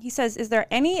Brian. He says, is there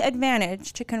any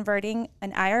advantage to converting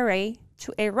an IRA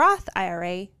to a Roth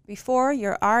IRA before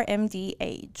your RMD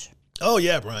age? Oh,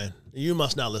 yeah, Brian. You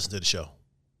must not listen to the show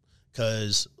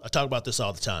because I talk about this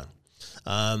all the time.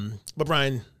 But,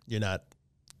 Brian, you're not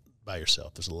by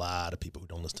yourself. There's a lot of people who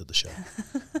don't listen to the show.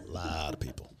 A lot of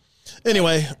people.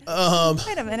 Anyway.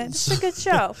 Wait a minute. It's a good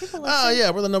show. People listen. Oh,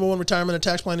 yeah. We're the number one retirement and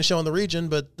tax planning show in the region,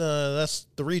 but that's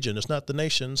the region. It's not the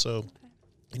nation. So,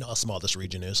 you know how small this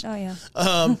region is. Oh, yeah.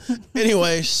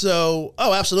 Anyway, so,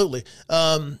 absolutely.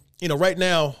 Right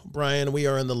now, Brian, we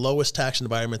are in the lowest tax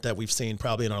environment that we've seen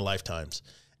probably in our lifetimes.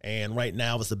 And right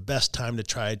now is the best time to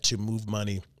try to move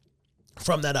money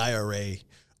from that IRA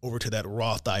over to that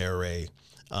Roth IRA.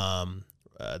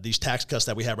 These tax cuts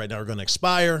that we have right now are going to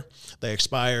expire. They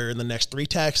expire in the next 3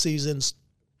 tax seasons.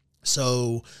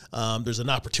 So there's an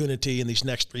opportunity in these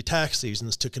next 3 tax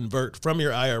seasons to convert from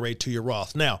your IRA to your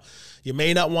Roth. Now, you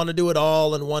may not want to do it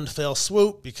all in one fell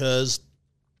swoop because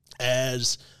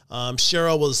as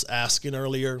Cheryl was asking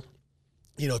earlier,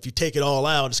 if you take it all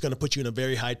out, it's going to put you in a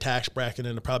very high tax bracket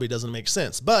and it probably doesn't make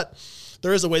sense. But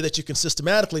there is a way that you can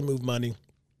systematically move money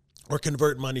or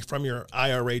convert money from your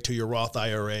IRA to your Roth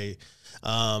IRA,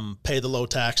 pay the low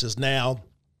taxes now,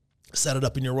 set it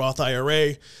up in your Roth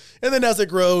IRA, and then as it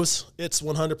grows, it's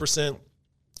 100%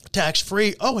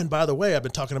 tax-free. Oh, and by the way, I've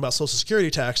been talking about Social Security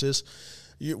taxes.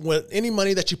 Any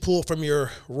money that you pull from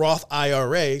your Roth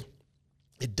IRA,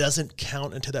 it doesn't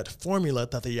count into that formula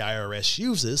that the IRS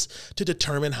uses to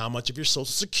determine how much of your Social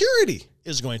Security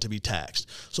is going to be taxed.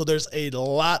 So there's a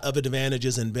lot of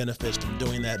advantages and benefits from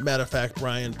doing that. Matter of fact,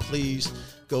 Brian, please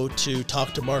go to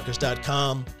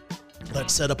talktomarcus.com.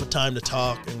 Let's set up a time to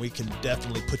talk, and we can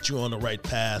definitely put you on the right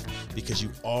path because you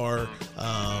are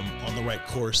on the right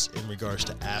course in regards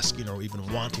to asking or even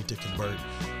wanting to convert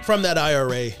from that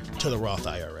IRA to the Roth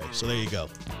IRA. So there you go.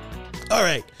 All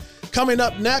right. Coming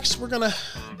up next, we're going to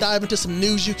dive into some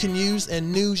news you can use and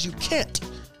news you can't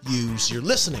use. You're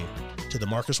listening to The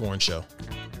Marcus Warren Show.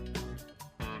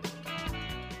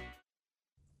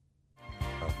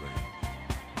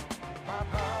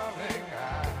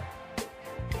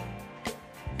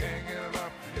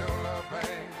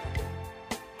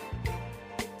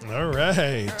 All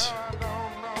right.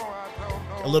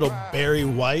 A little Barry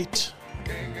White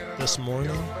this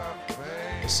morning.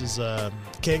 This is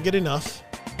Can't Get Enough.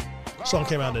 Song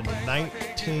came out in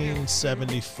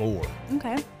 1974.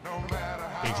 Okay.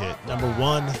 Big hit. Number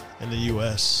 1 in the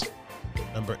U.S.,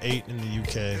 number 8 in the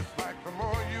U.K.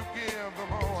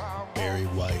 Barry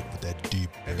White with that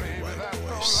deep Barry White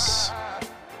voice.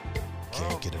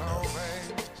 Can't get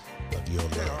enough of your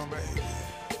love, baby.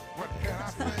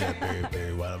 Yeah,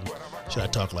 Barry White. Should I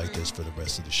talk like this for the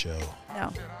rest of the show?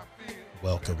 No.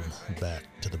 Welcome back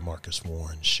to the Marcus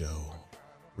Warren Show.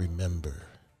 Remember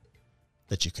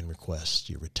that you can request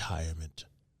your retirement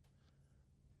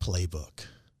playbook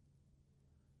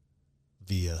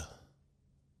via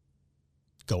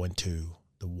going to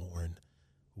the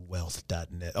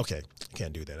warrenwealth.net. Okay, I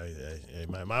can't do that.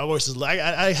 My voice is like,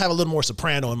 I have a little more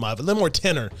soprano in my, a little more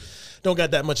tenor. Don't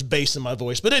got that much bass in my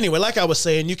voice. But anyway, like I was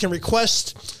saying, you can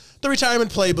request the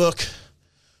retirement playbook,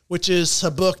 which is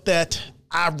a book that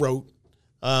I wrote.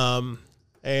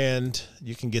 And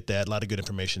you can get that. A lot of good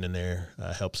information in there.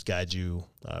 Helps guide you,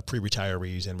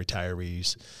 pre-retirees and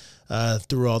retirees,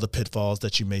 through all the pitfalls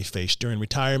that you may face during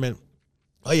retirement.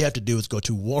 all you have to do is go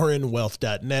to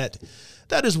warrenwealth.net.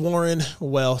 That is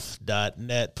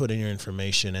warrenwealth.net. Put in your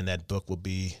information, and that book will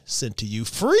be sent to you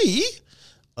free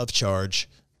of charge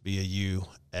via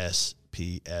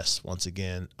USPS. Once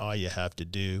again, all you have to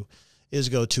do is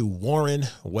go to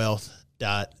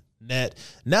warrenwealth.net.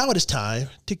 Now it is time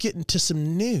to get into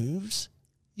some news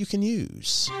you can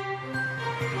use.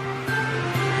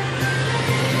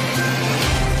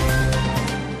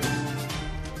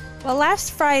 Well,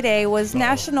 last Friday was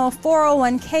National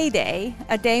 401k Day,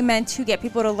 a day meant to get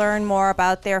people to learn more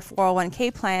about their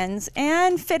 401k plans,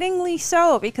 and fittingly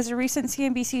so, because a recent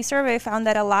CNBC survey found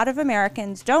that a lot of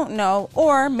Americans don't know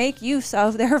or make use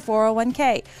of their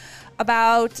 401k.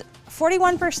 About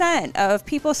 41% of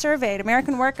people surveyed,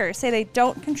 American workers, say they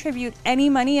don't contribute any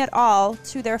money at all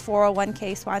to their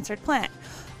 401k sponsored plan.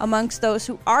 Amongst those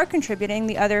who are contributing,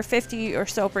 the other 50 or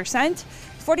so percent,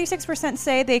 46%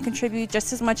 say they contribute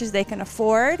just as much as they can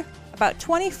afford. About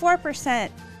 24%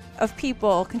 of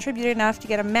people contribute enough to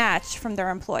get a match from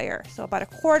their employer. So about a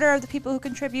quarter of the people who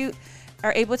contribute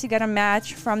are able to get a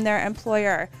match from their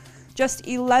employer. Just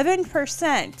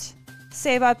 11%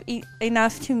 save up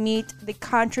enough to meet the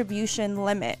contribution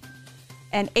limit.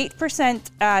 And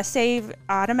 8% save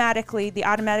automatically, the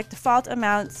automatic default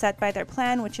amount set by their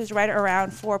plan, which is right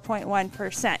around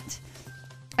 4.1%.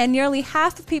 And nearly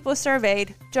half of people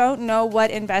surveyed don't know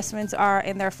what investments are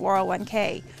in their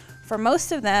 401k. For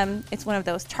most of them, it's one of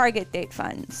those target date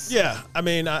funds. Yeah, I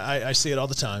mean, I see it all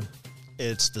the time.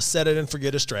 It's the set it and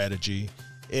forget it strategy.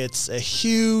 It's a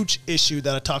huge issue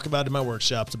that I talk about in my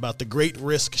workshops about the great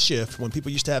risk shift when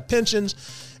people used to have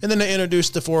pensions and then they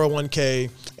introduced the 401k,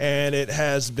 and it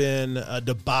has been a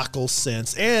debacle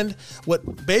since. And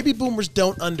what baby boomers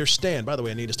don't understand, by the way,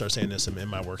 I need to start saying this in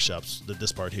my workshops,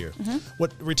 this part here. Mm-hmm.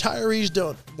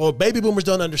 What baby boomers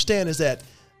don't understand is that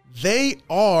they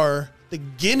are the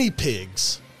guinea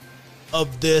pigs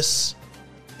of this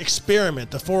experiment,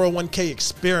 the 401k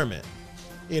experiment.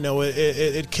 You know,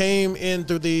 it came in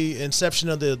through the inception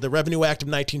of the Revenue Act of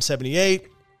 1978.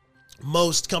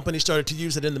 Most companies started to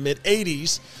use it in the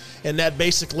mid-'80s, and that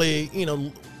basically,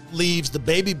 leaves the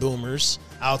baby boomers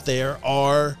out there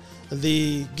are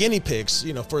the guinea pigs,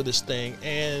 for this thing.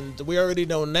 And we already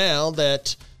know now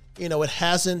that,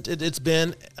 it's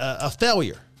been a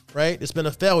failure, right? It's been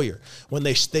a failure when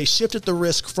they shifted the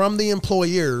risk from the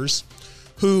employers,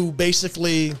 who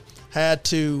basically had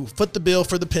to foot the bill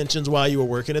for the pensions while you were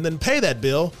working, and then pay that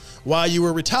bill while you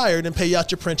were retired, and pay out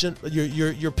your pension,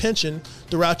 your pension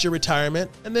throughout your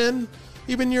retirement, and then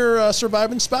even your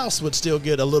surviving spouse would still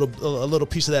get a little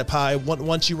piece of that pie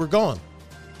once you were gone.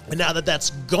 And now that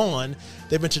that's gone,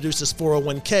 they've introduced this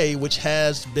 401k, which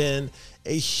has been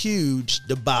a huge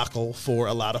debacle for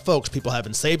a lot of folks. People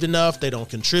haven't saved enough, they don't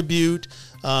contribute,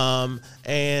 and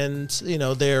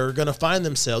they're going to find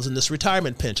themselves in this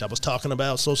retirement pinch. I was talking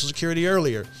about Social Security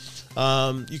earlier.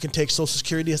 You can take Social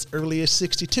Security as early as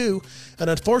 62, and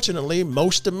unfortunately,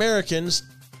 most Americans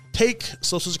take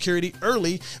Social Security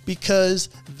early because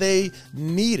they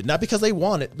need it, not because they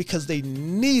want it, because they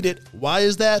need it. Why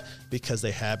is that? Because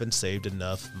they haven't saved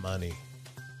enough money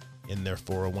in their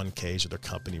 401ks or their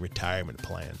company retirement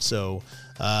plan. So,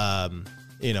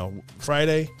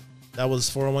 Friday, that was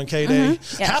 401k day.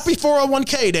 Mm-hmm. Yes. Happy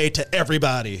 401k day to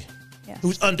everybody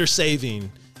who's under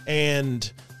saving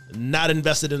and not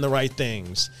invested in the right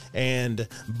things and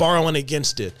borrowing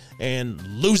against it and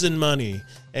losing money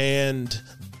and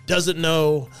doesn't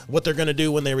know what they're going to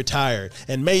do when they retire,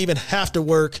 and may even have to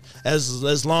work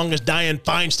as long as Dianne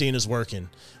Feinstein is working,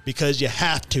 because you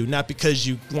have to, not because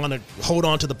you want to hold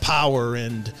on to the power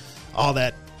and all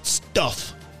that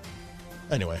stuff.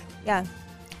 Anyway. Yeah.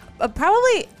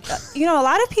 Probably, a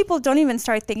lot of people don't even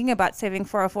start thinking about saving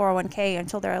for a 401k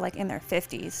until they're like in their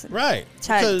 50s. Right.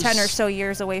 10 or so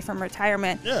years away from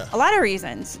retirement. Yeah. A lot of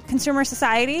reasons. Consumer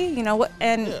society,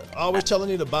 and always telling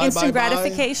you to buy, instant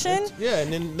gratification.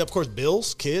 And then, of course,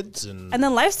 bills, kids. And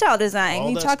then lifestyle design.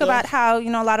 You talk stuff about how,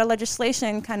 a lot of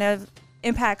legislation kind of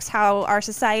impacts how our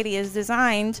society is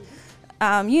designed.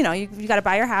 You got to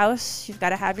buy your house. You've got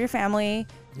to have your family.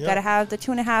 You got to have the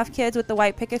 2.5 kids with the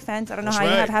white picket fence. I don't know how you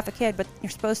have half a kid, but you're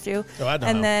supposed to. Oh, I know.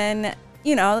 And then,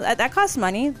 that costs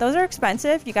money. Those are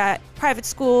expensive. You got private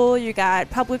school. You got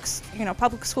public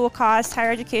school costs,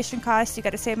 higher education costs. You got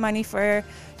to save money for,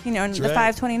 the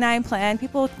 529 plan.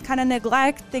 People kind of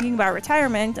neglect thinking about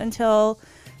retirement until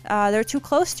they're too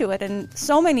close to it. And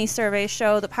so many surveys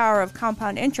show the power of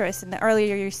compound interest. And the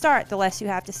earlier you start, the less you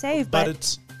have to save. But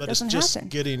it's just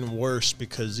getting worse,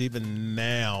 because even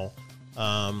now,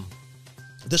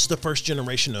 this is the first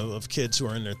generation of kids who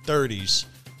are in their 30s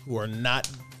who are not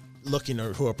looking,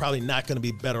 or who are probably not going to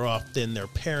be better off than their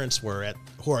parents were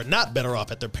who are not better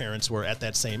off at their parents were at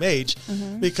that same age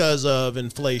because of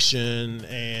inflation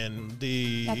and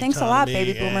the thanks a lot,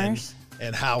 baby boomers.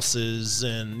 And houses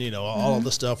and, all of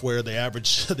the stuff where the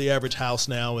average house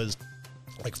now is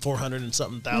like $400 and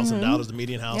something thousand, the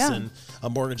median house, and a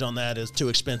mortgage on that is too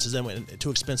expensive.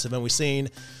 And we've seen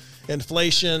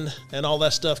inflation and all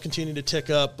that stuff continue to tick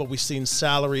up, but we've seen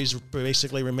salaries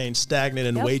basically remain stagnant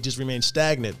and wages remain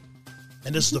stagnant.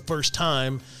 And this is the first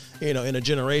time, in a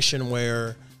generation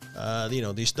where,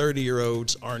 these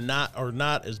 30-year-olds are not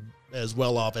as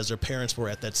well off as their parents were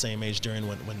at that same age during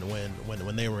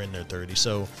when they were in their 30s.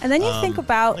 So, and then you think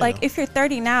about if you're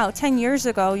 30 now, 10 years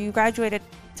ago, you graduated.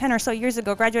 10 or so years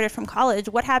ago, graduated from college.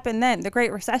 What happened then? The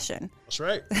Great Recession. That's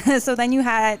right. So then you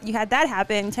had that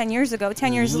happen 10 years ago.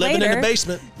 10 years later, living in the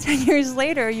basement. 10 years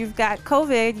later, you've got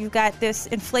COVID. You've got this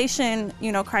inflation,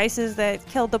 crisis that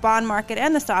killed the bond market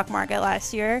and the stock market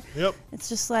last year. Yep. It's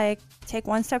just like take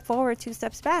one step forward, two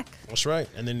steps back. That's right.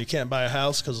 And then you can't buy a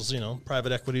house because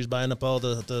private equity is buying up all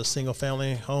the single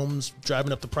family homes,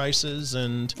 driving up the prices,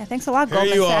 and thanks a lot, here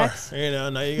Goldman you Sachs.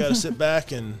 are. Now you got to sit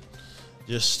back and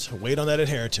just wait on that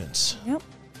inheritance. Yep,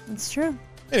 it's true.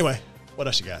 Anyway, what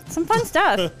else you got? Some fun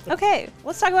stuff. Okay,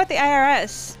 let's talk about the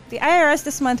IRS. The IRS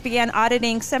this month began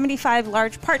auditing 75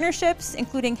 large partnerships,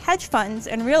 including hedge funds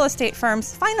and real estate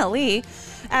firms, finally,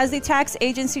 as the tax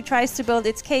agency tries to build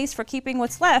its case for keeping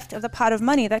what's left of the pot of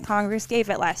money that Congress gave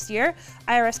it last year.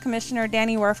 IRS Commissioner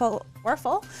Danny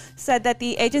Werfel said that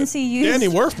the agency used...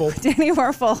 Danny Werfel? Danny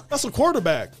Werfel. That's a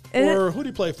quarterback. Or who do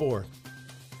you play for?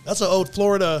 That's an old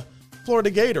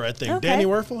Florida Gator, I think. Okay. Danny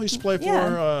Werfel, he used to play for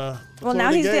well,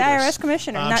 now he's Gators. The IRS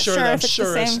commissioner. I'm not sure if it's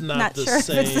the same. Not sure if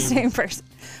it's the same person.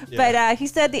 Yeah. But he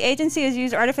said the agency has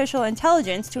used artificial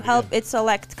intelligence to help it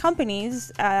select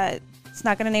companies. It's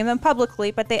not going to name them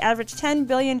publicly, but they average $10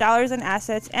 billion in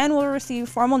assets and will receive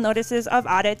formal notices of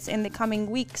audits in the coming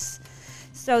weeks.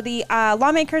 So the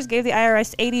lawmakers gave the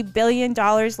IRS $80 billion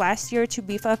last year to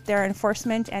beef up their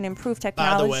enforcement and improve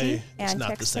technology. By the way, and it's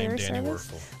not the same Danny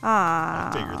Werfel.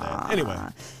 I figured that. Anyway.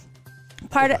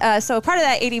 Part of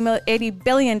that $80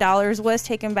 billion was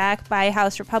taken back by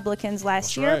House Republicans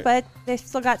last year, but they've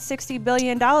still got $60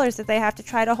 billion that they have to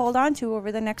try to hold on to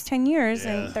over the next 10 years,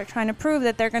 and they're trying to prove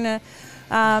that they're going to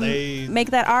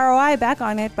make that ROI back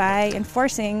on it by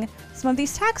enforcing some of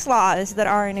these tax laws that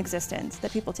are in existence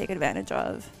that people take advantage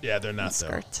of. Yeah, they're not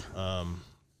though.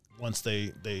 Once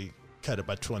they cut it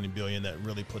by $20 billion, that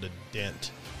really put a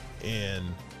dent in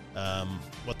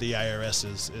what the IRS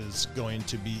is going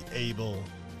to be able,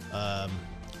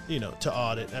 to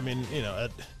audit. I mean,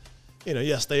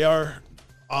 yes, they are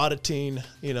auditing,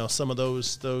 some of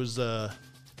those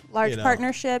large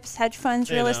partnerships, hedge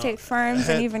funds, real estate firms,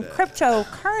 and even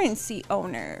cryptocurrency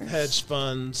owners. Hedge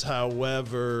funds,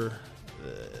 however,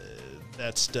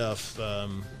 that stuff,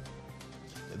 the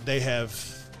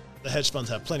hedge funds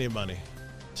have plenty of money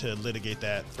to litigate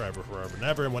that forever and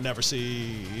ever, and we'll never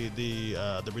see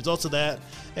the results of that.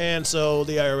 And so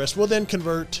the IRS will then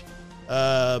convert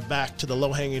back to the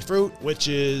low-hanging fruit, which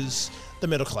is the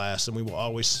middle class, and we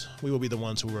will be the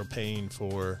ones who are paying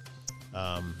for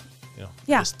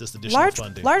this additional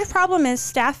funding. Large problem is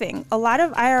staffing. A lot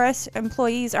of IRS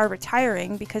employees are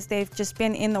retiring because they've just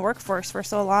been in the workforce for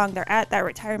so long. They're at that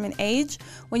retirement age.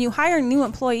 When you hire new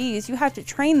employees, you have to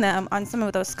train them on some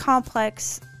of those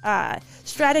complex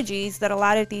strategies that a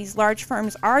lot of these large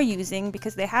firms are using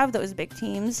because they have those big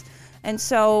teams. And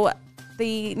so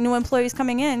the new employees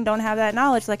coming in don't have that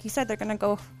knowledge. Like you said, they're going to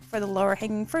go for the lower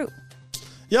hanging fruit.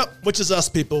 Yep, which is us,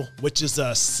 people. Which is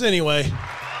us. Anyway,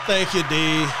 thank you,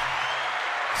 Dee,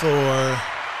 for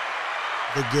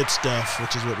the good stuff,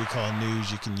 which is what we call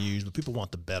news you can use. But people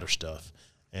want the better stuff.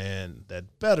 And that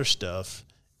better stuff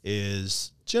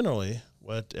is generally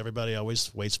what everybody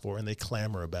always waits for and they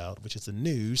clamor about, which is the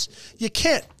news you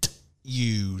can't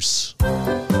use.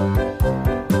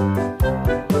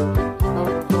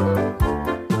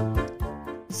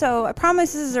 So I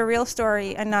promise this is a real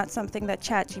story and not something that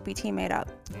ChatGPT made up.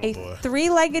 A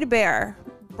three-legged bear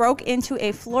broke into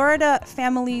a Florida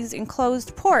family's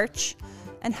enclosed porch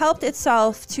and helped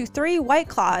itself to 3 White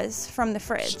Claws from the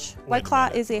fridge. White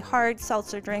Claw is a hard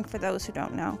seltzer drink for those who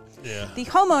don't know. Yeah. The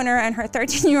homeowner and her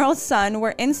 13-year-old son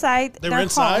were inside their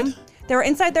home. They were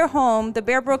inside their home. The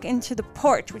bear broke into the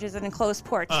porch, which is an enclosed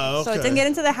porch. Oh, okay. So it didn't get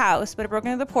into the house, but it broke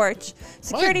into the porch.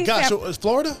 Security. My gosh, so is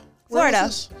Florida? Florida.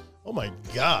 Oh my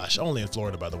gosh, only in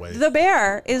Florida, by the way. The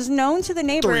bear is known to the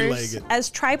neighbors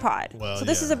as Tripod. Well, so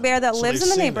this is a bear that lives in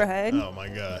the neighborhood. Oh my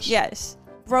gosh. Yes.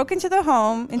 broke into the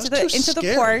home, into That's too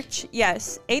the porch.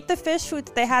 Yes, ate the fish food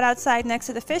that they had outside next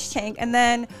to the fish tank, and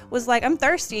then was like, "I'm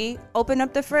thirsty." Opened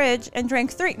up the fridge and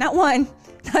drank 3, not 1,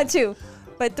 not 2,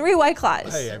 but 3 White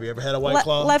Claws. Hey, have you ever had a White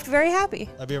Claw? Left very happy.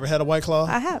 Have you ever had a White Claw?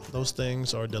 I have. Those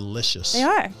things are delicious. They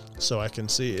are. So I can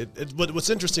see it. What's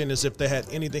interesting is if they had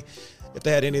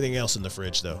anything else in the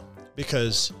fridge though,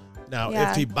 because now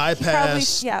if he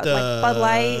bypassed like Bud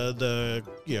Light, the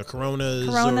Coronas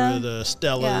Corona. or the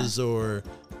Stellas or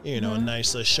a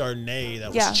nice Chardonnay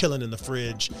that was chilling in the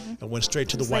fridge and went straight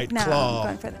to the White Claw.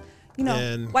 I'm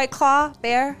going for White Claw,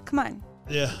 Bear, come on.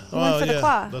 Yeah. He went for the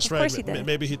claw. That's of right. course he did.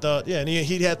 Maybe he thought, and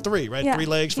he had 3, right? Yeah. 3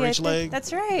 legs for each leg.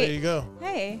 That's right. There you go.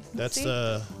 Hey. That's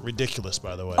see? ridiculous,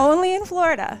 by the way. Only in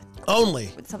Florida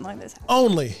Only. would something like this happen.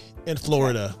 Only in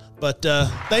Florida. But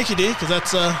thank you, Dee, because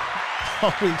that's all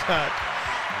we got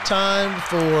time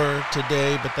for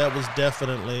today. But that was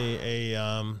definitely a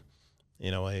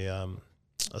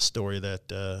story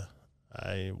that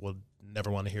I will never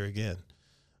want to hear again.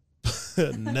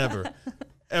 Never,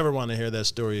 ever want to hear that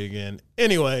story again.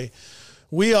 Anyway,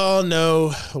 we all know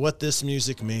what this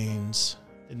music means.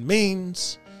 It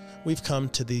means we've come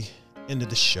to the end of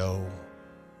the show.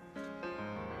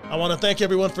 I want to thank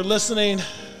everyone for listening.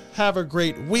 Have a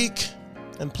great week,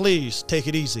 and please take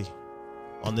it easy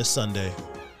on this Sunday.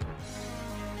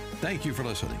 Thank you for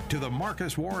listening to The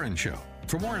Marcus Warren Show.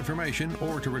 For more information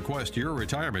or to request your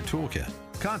retirement toolkit,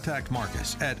 contact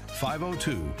Marcus at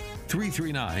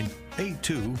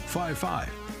 502-339-8255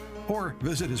 or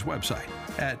visit his website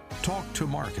at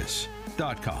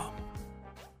talktomarcus.com.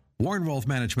 Warren Wealth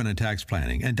Management and Tax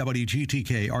Planning and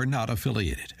WGTK are not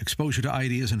affiliated. Exposure to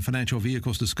ideas and financial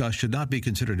vehicles discussed should not be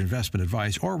considered investment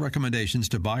advice or recommendations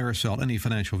to buy or sell any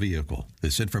financial vehicle.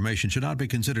 This information should not be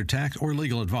considered tax or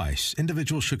legal advice.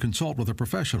 Individuals should consult with a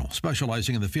professional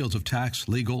specializing in the fields of tax,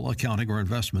 legal, accounting, or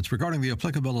investments regarding the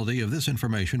applicability of this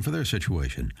information for their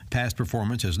situation. Past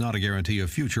performance is not a guarantee of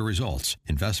future results.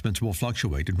 Investments will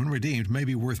fluctuate and when redeemed may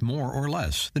be worth more or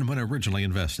less than when originally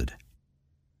invested.